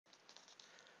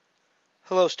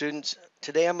Hello students,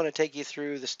 today I'm going to take you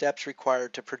through the steps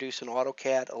required to produce an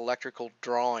AutoCAD electrical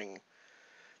drawing.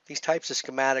 These types of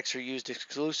schematics are used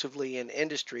exclusively in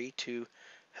industry to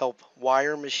help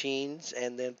wire machines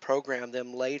and then program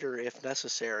them later if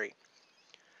necessary.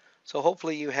 So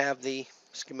hopefully you have the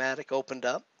schematic opened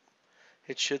up.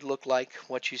 It should look like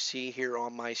what you see here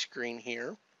on my screen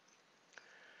here.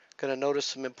 Going to notice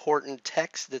some important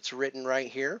text that's written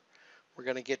right here. We're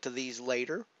going to get to these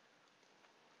later.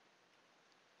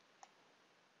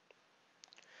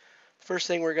 First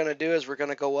thing we're going to do is we're going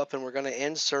to go up and we're going to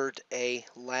insert a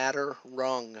ladder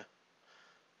rung.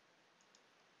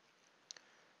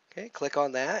 Okay, click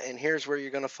on that, and here's where you're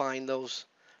going to find those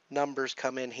numbers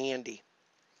come in handy.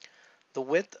 The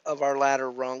width of our ladder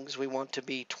rungs we want to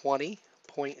be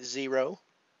 20.0.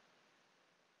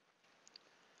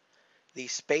 The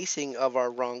spacing of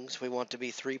our rungs we want to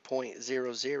be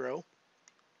 3.00.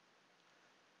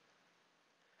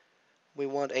 We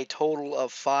want a total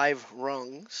of 5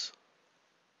 rungs.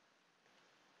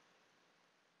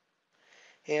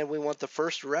 And we want the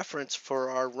first reference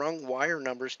for our rung wire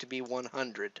numbers to be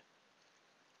 100.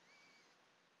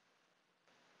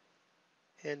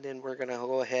 And then we're going to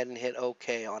go ahead and hit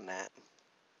OK on that.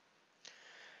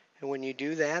 And when you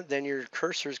do that, then your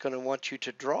cursor is going to want you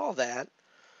to draw that.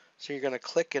 So you're going to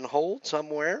click and hold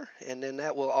somewhere, and then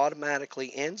that will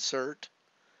automatically insert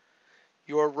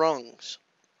your rungs.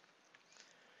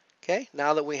 Okay,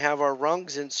 now that we have our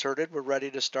rungs inserted, we're ready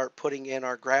to start putting in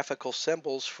our graphical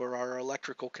symbols for our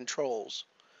electrical controls.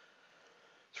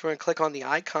 So we're going to click on the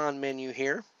icon menu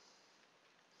here.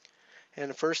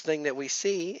 And the first thing that we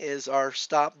see is our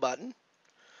stop button.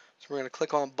 So we're going to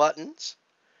click on buttons,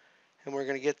 and we're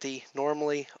going to get the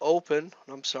normally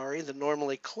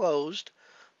closed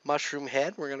mushroom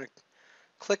head. We're going to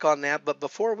click on that, but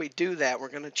before we do that, we're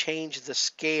going to change the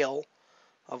scale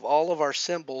of all of our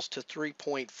symbols to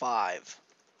 3.5.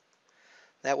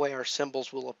 That way our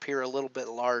symbols will appear a little bit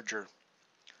larger.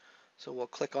 So we'll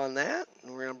click on that,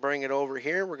 and we're going to bring it over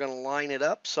here. We're going to line it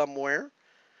up somewhere.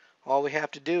 All we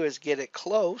have to do is get it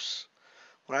close.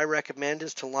 What I recommend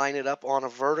is to line it up on a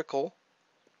vertical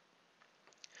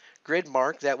grid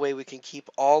mark. That way we can keep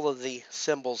all of the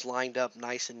symbols lined up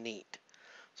nice and neat.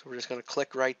 So we're just going to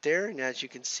click right there, and as you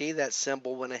can see, that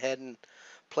symbol went ahead and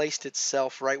placed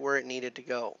itself right where it needed to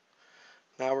go.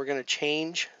 Now we're going to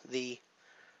change the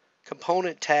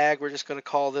component tag. We're just going to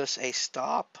call this a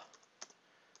Stop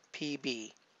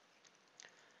PB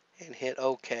and hit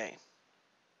OK.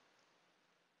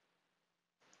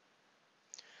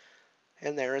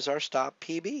 And there is our Stop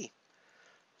PB.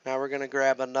 Now we're going to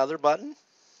grab another button.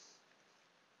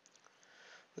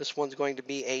 This one's going to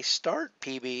be a Start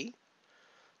PB.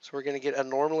 So we're going to get a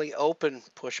normally open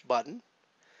push button.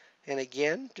 And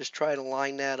again, just try to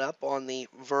line that up on the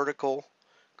vertical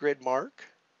grid mark.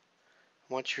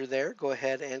 Once you're there, go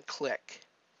ahead and click.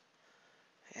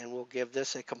 And we'll give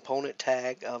this a component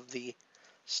tag of the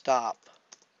Stop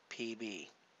PB.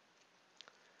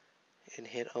 And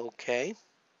hit OK.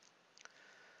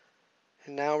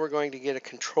 And now we're going to get a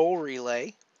control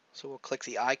relay. So we'll click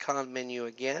the icon menu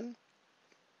again.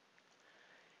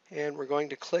 And we're going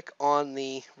to click on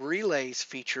the relays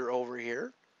feature over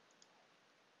here.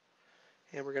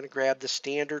 And we're going to grab the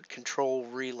standard control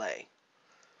relay.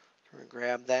 We're going to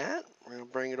grab that. We're going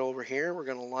to bring it over here. We're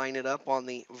going to line it up on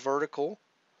the vertical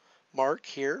mark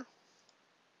here.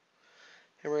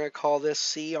 And we're going to call this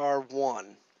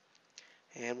CR1.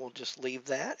 And we'll just leave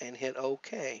that and hit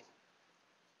OK.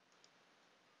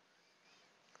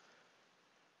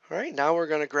 All right, now we're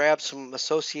going to grab some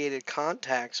associated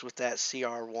contacts with that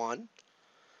CR1.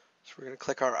 So we're going to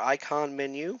click our icon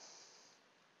menu.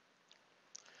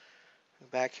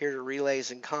 Back here to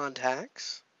relays and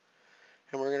contacts.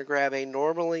 And we're going to grab a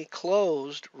normally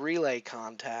closed relay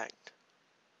contact.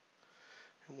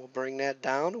 And we'll bring that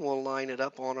down and we'll line it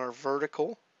up on our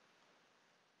vertical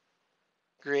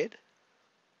grid.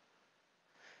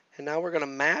 And now we're going to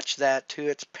match that to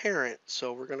its parent.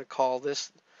 So we're going to call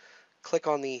this, click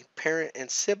on the parent and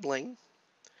sibling.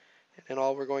 And then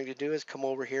all we're going to do is come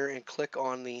over here and click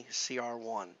on the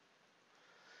CR1.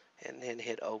 And then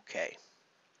hit OK.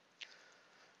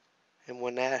 And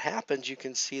when that happens, you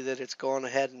can see that it's gone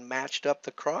ahead and matched up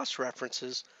the cross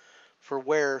references for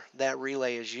where that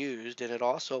relay is used. And it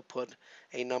also put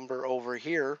a number over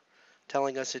here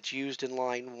telling us it's used in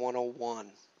line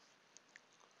 101.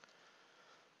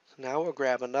 So now we'll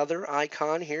grab another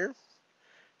icon here.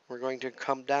 We're going to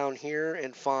come down here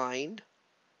and find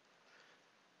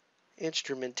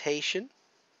instrumentation.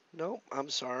 No,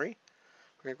 I'm sorry.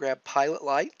 We're going to grab pilot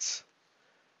lights.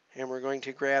 And we're going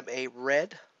to grab a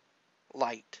red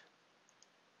light.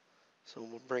 So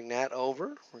we'll bring that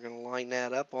over. We're going to line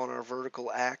that up on our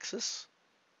vertical axis.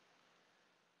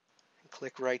 And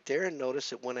click right there, and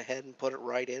notice it went ahead and put it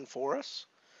right in for us.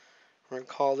 We're going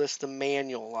to call this the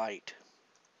manual light.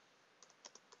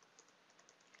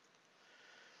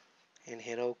 And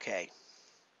hit OK.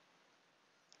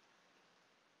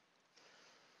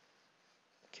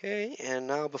 Okay, and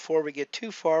now before we get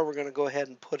too far, we're going to go ahead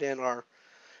and put in our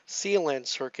seal-in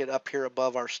circuit up here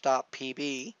above our Stop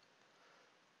PB.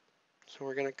 So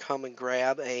we're going to come and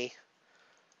grab a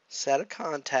set of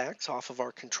contacts off of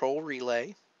our control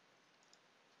relay.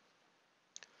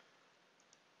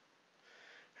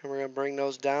 And we're going to bring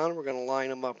those down. We're going to line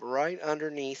them up right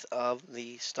underneath of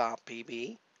the Stop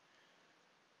PB.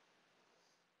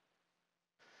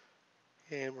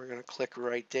 And we're going to click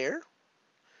right there.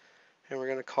 And we're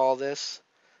going to call this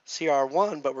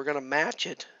CR1, but we're going to match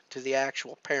it to the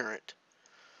actual parent.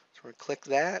 So we're going to click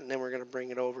that, and then we're going to bring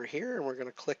it over here, and we're going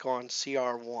to click on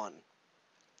CR1.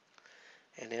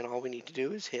 And then all we need to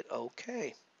do is hit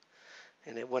OK.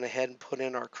 And it went ahead and put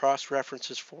in our cross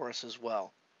references for us as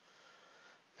well.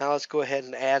 Now let's go ahead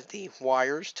and add the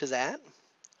wires to that.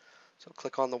 So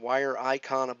click on the wire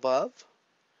icon above,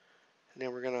 and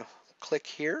then we're going to click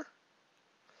here,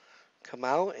 come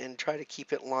out and try to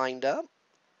keep it lined up,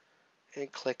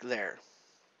 and click there.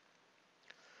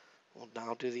 We'll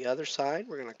now do the other side.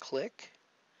 We're going to click,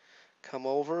 come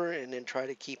over, and then try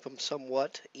to keep them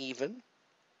somewhat even,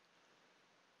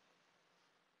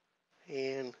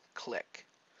 and click.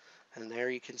 And there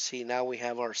you can see now we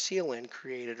have our seal-in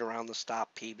created around the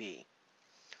Stop PB.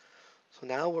 So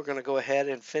now we're going to go ahead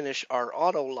and finish our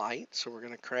auto light. So we're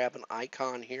going to grab an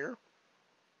icon here.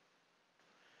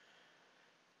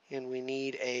 And we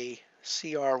need a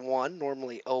CR1,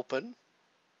 normally open.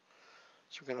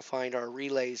 So we're going to find our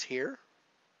relays here.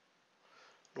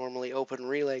 Normally open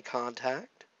relay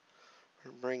contact.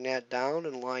 We're going to bring that down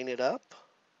and line it up.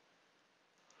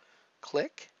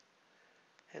 Click.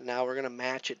 And now we're going to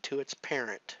match it to its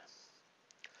parent.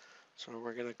 So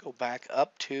we're going to go back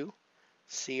up to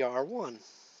CR1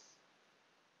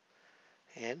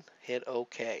 and hit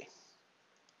OK.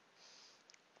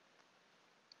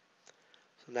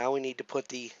 So now we need to put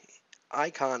the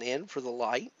icon in for the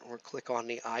light. We'll click on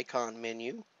the icon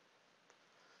menu,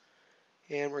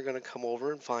 and we're going to come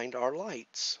over and find our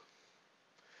lights.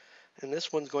 And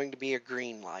this one's going to be a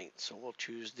green light, so we'll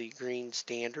choose the green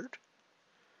standard.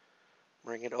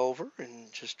 Bring it over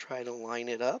and just try to line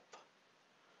it up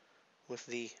with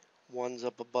the ones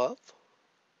up above,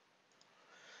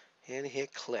 and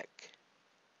hit click.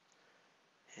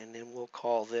 And then we'll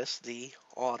call this the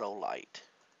auto light.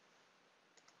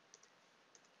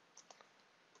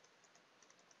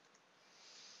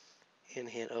 And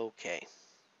hit OK.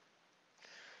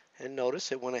 And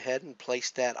notice it went ahead and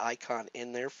placed that icon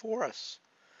in there for us.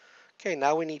 Okay,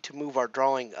 now we need to move our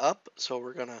drawing up, so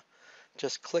we're going to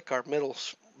just click our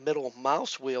middle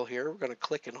mouse wheel here. We're going to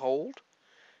click and hold,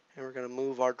 and we're going to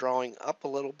move our drawing up a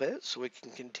little bit so we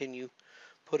can continue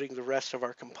putting the rest of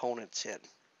our components in.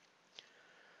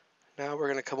 Now we're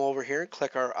going to come over here and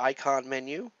click our icon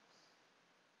menu, and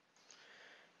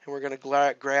we're going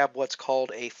to grab what's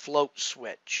called a float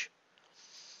switch.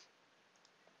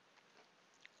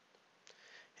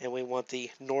 And we want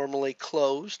the normally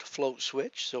closed float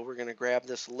switch, so we're going to grab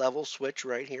this level switch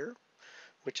right here,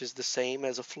 which is the same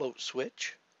as a float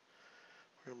switch.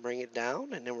 We're going to bring it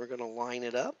down, and then we're going to line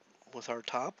it up with our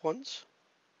top ones,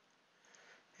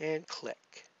 and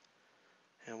click.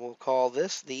 And we'll call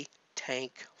this the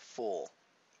tank full.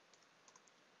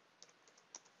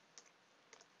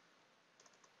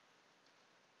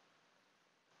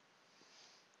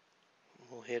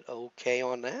 We'll hit OK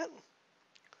on that.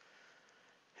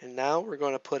 And now we're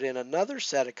going to put in another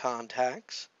set of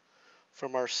contacts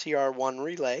from our CR1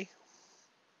 relay.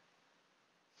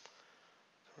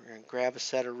 We're going to grab a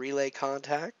set of relay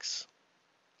contacts.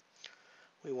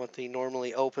 We want the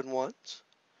normally open ones.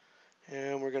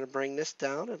 And we're going to bring this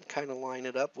down and kind of line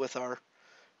it up with our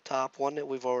top one that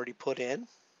we've already put in.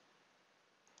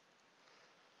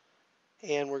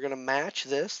 And we're going to match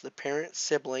this, the parent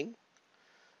sibling,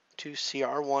 to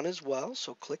CR1 as well.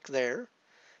 So click there.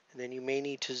 And then you may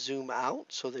need to zoom out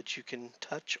so that you can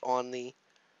touch on the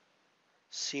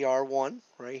CR1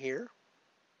 right here.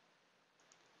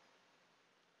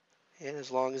 And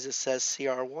as long as it says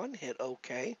CR1, hit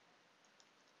OK.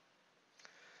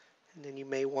 And then you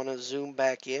may want to zoom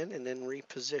back in and then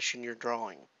reposition your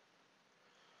drawing.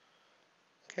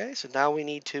 Okay, so now we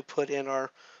need to put in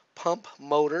our pump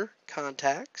motor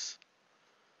contacts.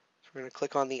 So we're going to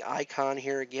click on the icon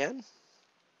here again.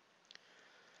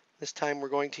 This time we're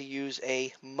going to use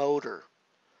a motor.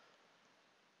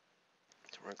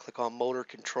 So we're going to click on motor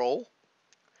control,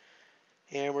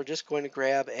 and we're just going to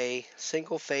grab a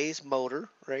single phase motor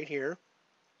right here,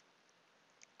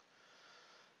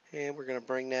 and we're going to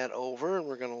bring that over and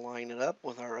we're going to line it up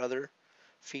with our other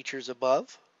features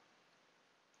above.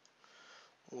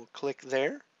 We'll click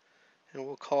there and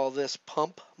we'll call this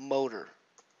pump motor.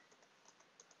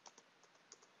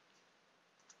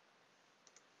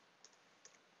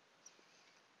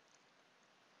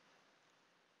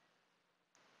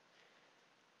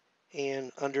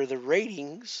 And under the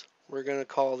ratings, we're going to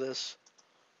call this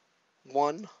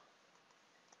 1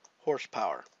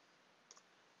 horsepower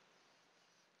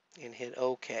and hit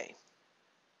OK.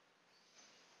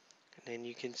 And then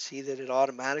you can see that it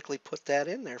automatically put that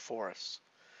in there for us,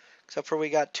 except for we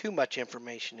got too much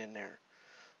information in there.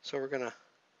 So we're going to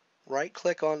right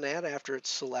click on that after it's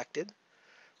selected.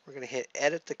 We're going to hit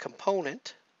edit the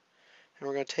component, and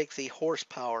we're going to take the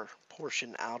horsepower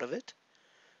portion out of it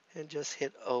and just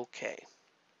hit OK.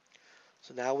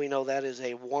 So now we know that is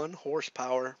a 1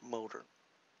 horsepower motor.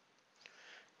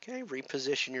 Okay,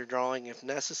 reposition your drawing if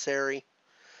necessary,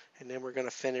 and then we're going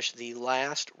to finish the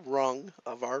last rung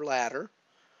of our ladder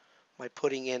by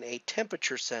putting in a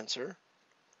temperature sensor.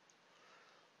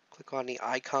 Click on the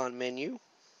icon menu,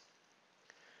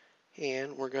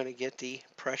 and we're going to get the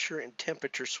pressure and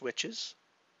temperature switches,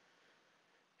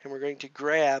 and we're going to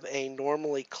grab a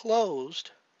normally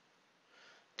closed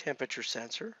temperature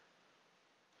sensor.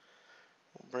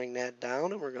 We'll bring that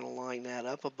down, and we're going to line that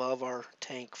up above our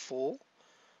tank full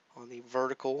on the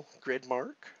vertical grid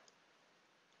mark,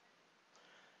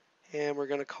 and we're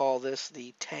going to call this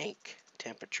the tank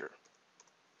temperature.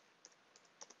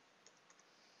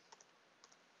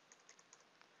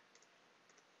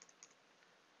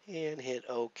 And hit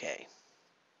OK.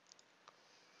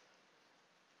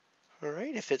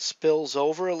 Alright, if it spills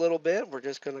over a little bit, we're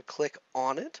just going to click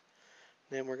on it.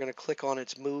 Then we're going to click on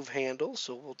its move handle,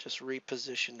 so we'll just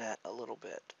reposition that a little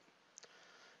bit.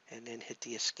 And then hit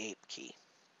the escape key.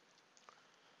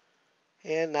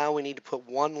 And now we need to put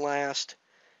one last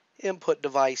input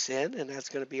device in, and that's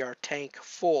going to be our tank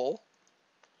full.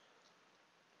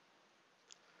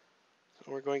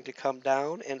 So we're going to come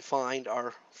down and find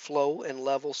our flow and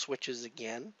level switches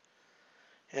again.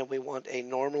 And we want a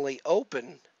normally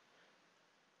open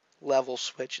level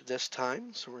switch this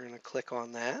time, so we're going to click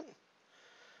on that.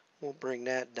 We'll bring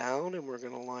that down and we're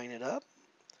going to line it up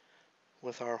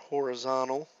with our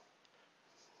horizontal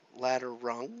ladder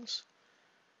rungs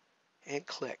and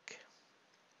click.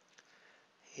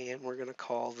 And we're going to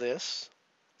call this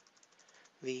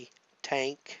the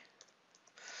tank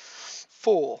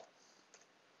full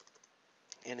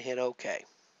and hit OK.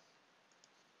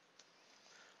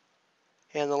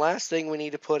 And the last thing we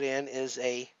need to put in is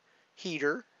a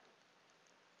heater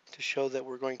to show that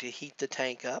we're going to heat the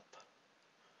tank up.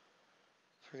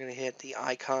 We're going to hit the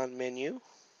icon menu,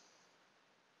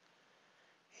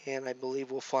 and I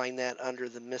believe we'll find that under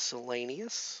the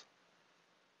miscellaneous.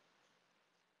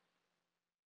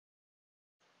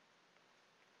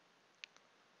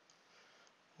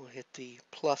 We'll hit the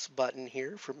plus button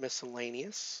here for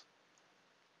miscellaneous.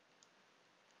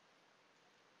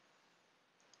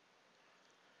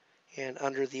 And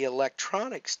under the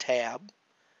electronics tab,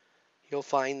 you'll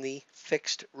find the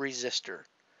fixed resistor.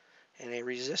 And a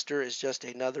resistor is just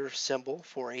another symbol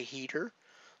for a heater.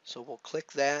 So we'll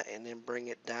click that and then bring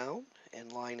it down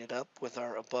and line it up with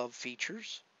our above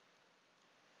features.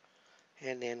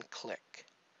 And then click.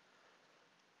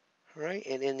 Alright,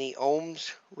 and in the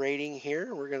ohms rating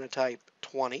here, we're going to type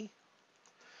 20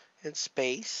 and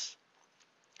space.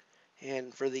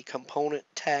 And for the component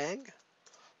tag,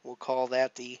 we'll call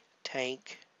that the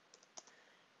tank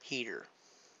heater.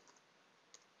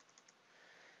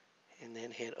 And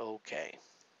then hit OK.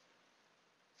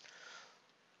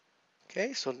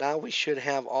 Okay, so now we should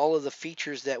have all of the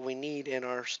features that we need in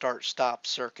our start-stop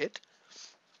circuit.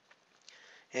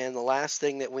 And the last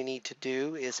thing that we need to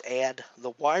do is add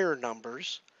the wire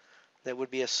numbers that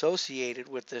would be associated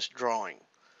with this drawing.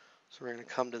 So we're going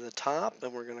to come to the top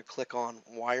and we're going to click on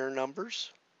wire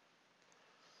numbers.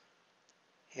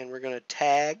 And we're going to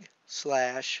tag /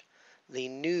 the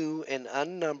new and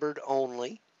unnumbered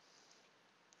only.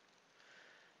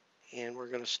 And we're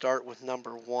going to start with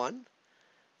number 1.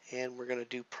 And we're going to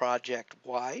do project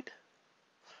wide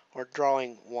or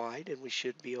drawing wide, and we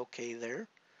should be okay there.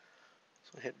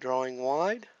 So hit drawing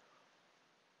wide.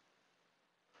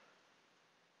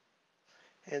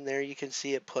 And there you can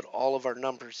see it put all of our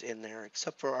numbers in there,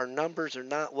 except for our numbers are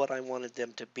not what I wanted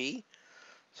them to be.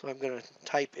 So I'm going to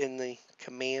type in the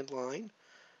command line,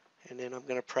 and then I'm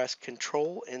going to press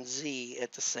Control and Z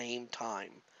at the same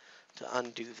time to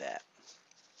undo that.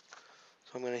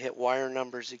 So I'm going to hit wire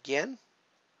numbers again.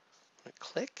 I'm going to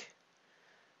click,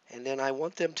 and then I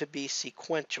want them to be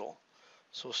sequential.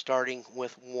 So starting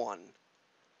with 1.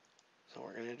 So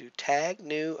we're going to do tag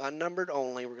new unnumbered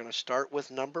only. We're going to start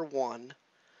with number 1,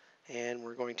 and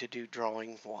we're going to do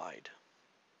drawing wide.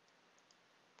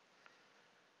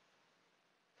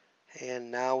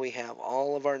 And now we have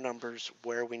all of our numbers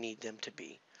where we need them to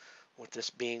be. With this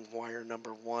being wire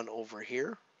number 1 over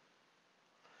here.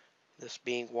 This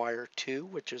being wire 2,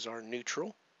 which is our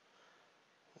neutral.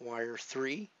 Wire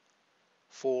 3,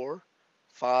 4,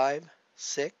 5,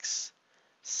 6,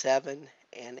 7,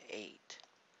 and 8.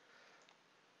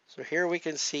 So here we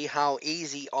can see how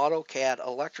easy AutoCAD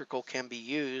electrical can be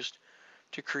used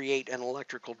to create an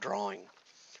electrical drawing.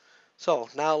 So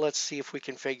now let's see if we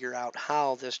can figure out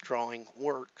how this drawing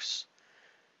works.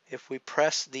 If we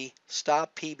press the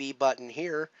Stop PB button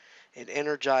here, it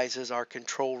energizes our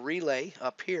control relay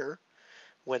up here.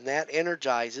 When that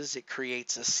energizes, it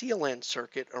creates a seal-in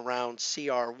circuit around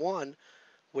CR1,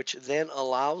 which then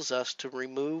allows us to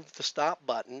remove the stop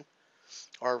button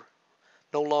or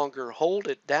no longer hold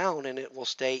it down, and it will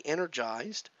stay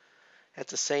energized. At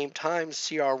the same time,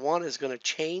 CR1 is going to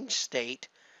change state,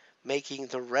 making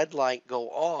the red light go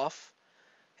off,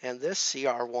 and this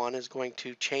CR1 is going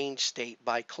to change state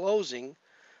by closing,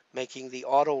 making the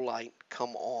auto light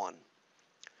come on.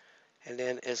 And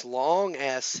then as long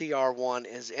as CR1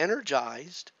 is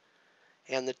energized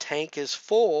and the tank is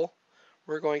full,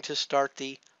 we're going to start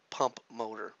the pump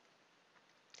motor.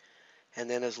 And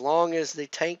then as long as the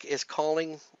tank is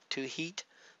calling to heat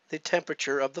the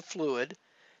temperature of the fluid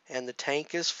and the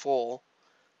tank is full,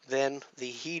 then the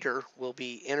heater will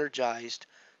be energized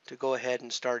to go ahead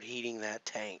and start heating that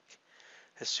tank.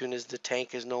 As soon as the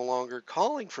tank is no longer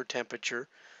calling for temperature,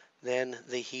 then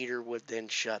the heater would then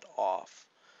shut off.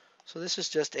 So this is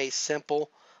just a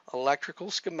simple electrical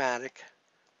schematic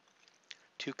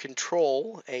to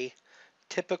control a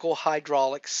typical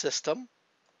hydraulic system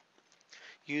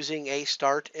using a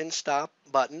start and stop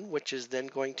button, which is then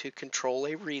going to control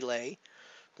a relay,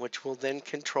 which will then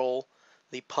control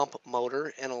the pump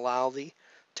motor and allow the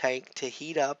tank to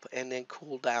heat up and then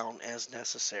cool down as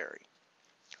necessary.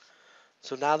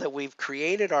 So now that we've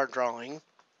created our drawing,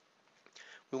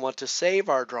 we want to save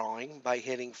our drawing by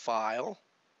hitting File,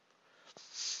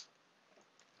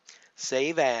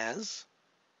 Save As,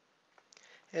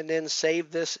 and then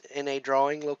save this in a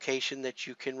drawing location that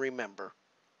you can remember.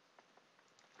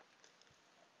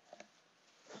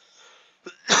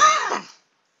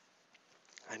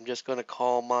 I'm just going to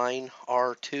call mine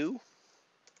R2.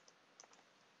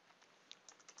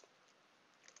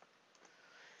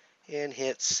 And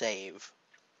hit Save.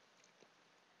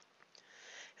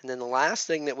 And then the last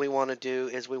thing that we want to do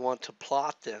is we want to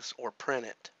plot this or print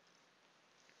it.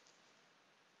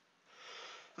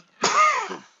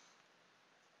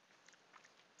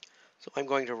 So I'm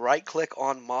going to right click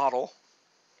on Model.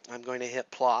 I'm going to hit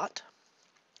Plot.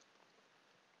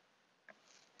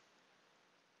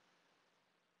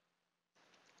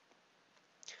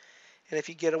 And if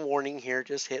you get a warning here,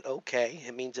 just hit OK.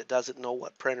 It means it doesn't know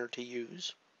what printer to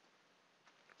use.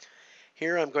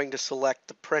 Here I'm going to select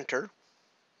the printer.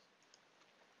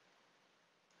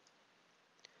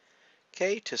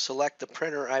 Okay, to select the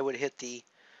printer, I would hit the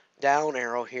down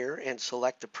arrow here and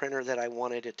select the printer that I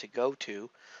wanted it to go to.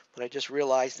 But I just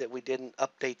realized that we didn't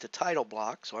update the title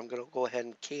block, so I'm going to go ahead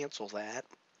and cancel that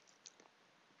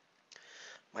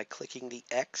by clicking the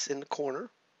X in the corner.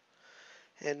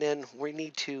 And then we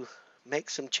need to make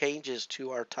some changes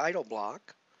to our title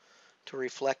block to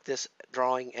reflect this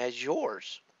drawing as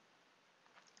yours.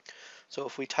 So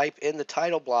if we type in the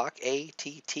title block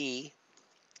ATT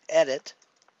edit,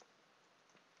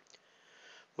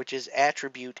 which is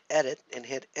attribute edit, and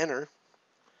hit enter,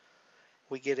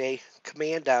 we get a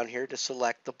command down here to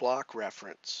select the block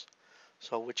reference.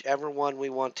 So whichever one we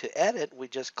want to edit, we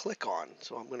just click on.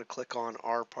 So I'm going to click on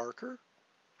R. Parker.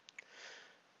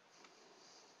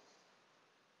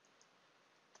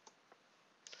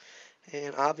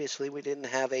 And obviously we didn't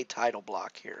have a title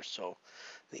block here, so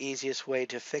the easiest way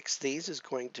to fix these is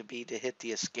going to be to hit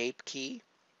the escape key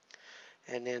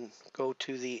and then go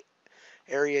to the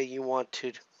area you want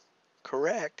to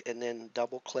correct and then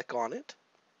double click on it.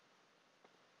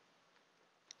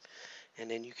 And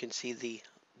then you can see the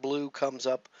blue comes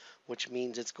up, which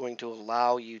means it's going to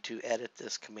allow you to edit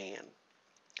this command.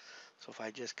 So if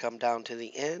I just come down to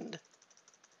the end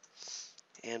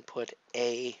and put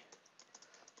a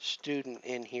student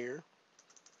in here,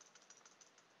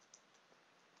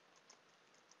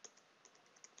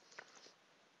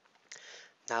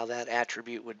 now that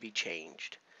attribute would be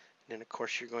changed. And then of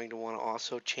course you're going to want to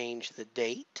also change the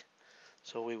date.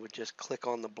 So we would just click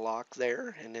on the block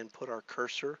there and then put our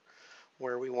cursor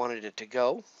where we wanted it to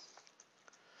go.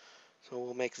 So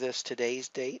we'll make this today's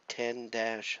date,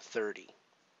 10-30.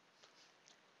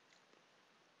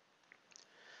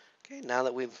 Okay, now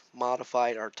that we've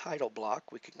modified our title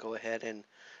block, we can go ahead and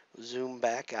zoom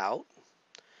back out,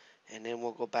 and then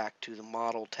we'll go back to the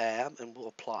Model tab and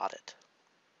we'll plot it.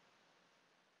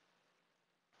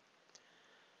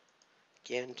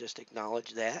 Again, just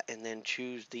acknowledge that and then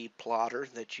choose the plotter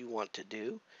that you want to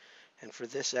do. And for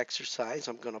this exercise,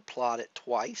 I'm going to plot it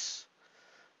twice.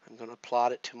 I'm going to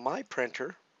plot it to my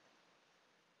printer.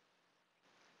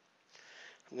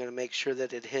 I'm going to make sure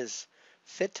that it has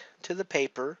fit to the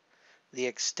paper. The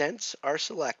extents are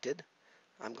selected.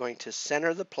 I'm going to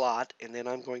center the plot, and then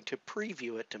I'm going to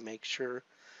preview it to make sure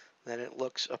that it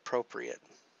looks appropriate.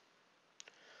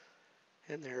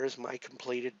 And there is my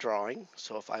completed drawing.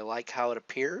 So if I like how it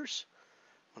appears,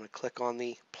 I'm going to click on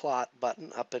the plot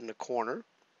button up in the corner,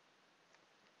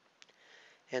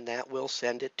 and that will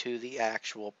send it to the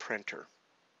actual printer.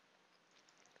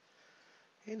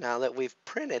 And now that we've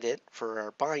printed it for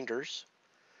our binders,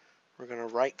 we're going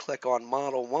to right click on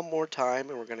model one more time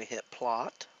and we're going to hit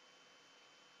plot.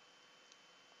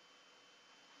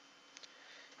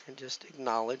 And just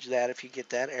acknowledge that if you get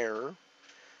that error.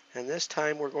 And this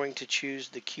time we're going to choose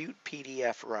the Cute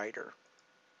PDF Writer.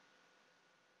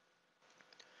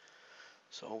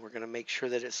 So we're going to make sure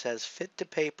that it says fit to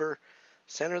paper,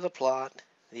 center the plot,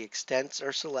 the extents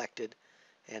are selected,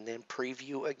 and then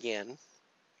preview again.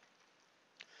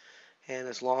 And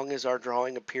as long as our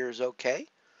drawing appears okay,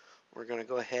 we're going to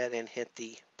go ahead and hit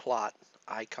the plot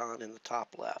icon in the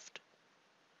top left.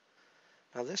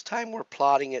 Now this time we're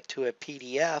plotting it to a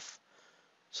PDF,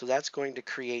 so that's going to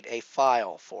create a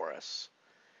file for us.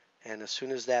 And as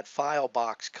soon as that file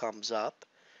box comes up,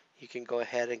 you can go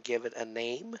ahead and give it a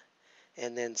name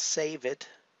and then save it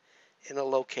in a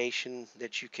location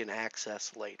that you can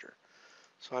access later.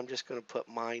 So I'm just going to put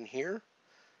mine here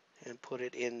and put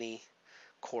it in the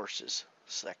courses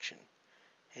section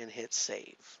and hit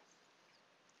save.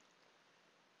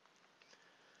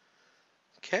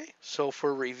 Okay, so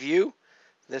for review,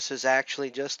 this is actually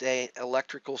just an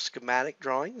electrical schematic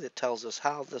drawing that tells us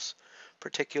how this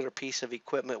particular piece of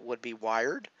equipment would be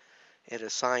wired. It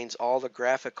assigns all the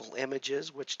graphical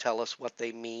images which tell us what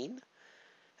they mean,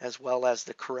 as well as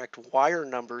the correct wire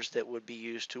numbers that would be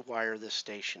used to wire this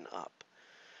station up.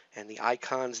 And the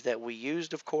icons that we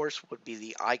used, of course, would be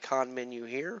the icon menu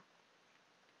here,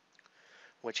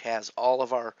 which has all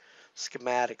of our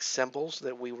schematic symbols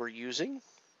that we were using.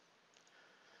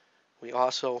 We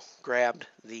also grabbed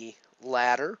the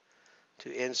ladder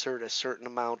to insert a certain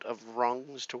amount of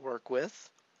rungs to work with,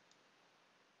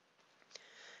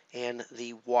 and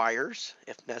the wires,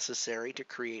 if necessary, to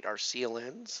create our seal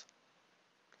ends.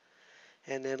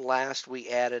 And then last, we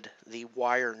added the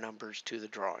wire numbers to the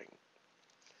drawing.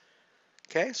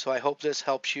 Okay, so I hope this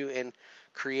helps you in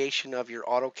creation of your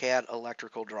AutoCAD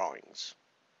electrical drawings.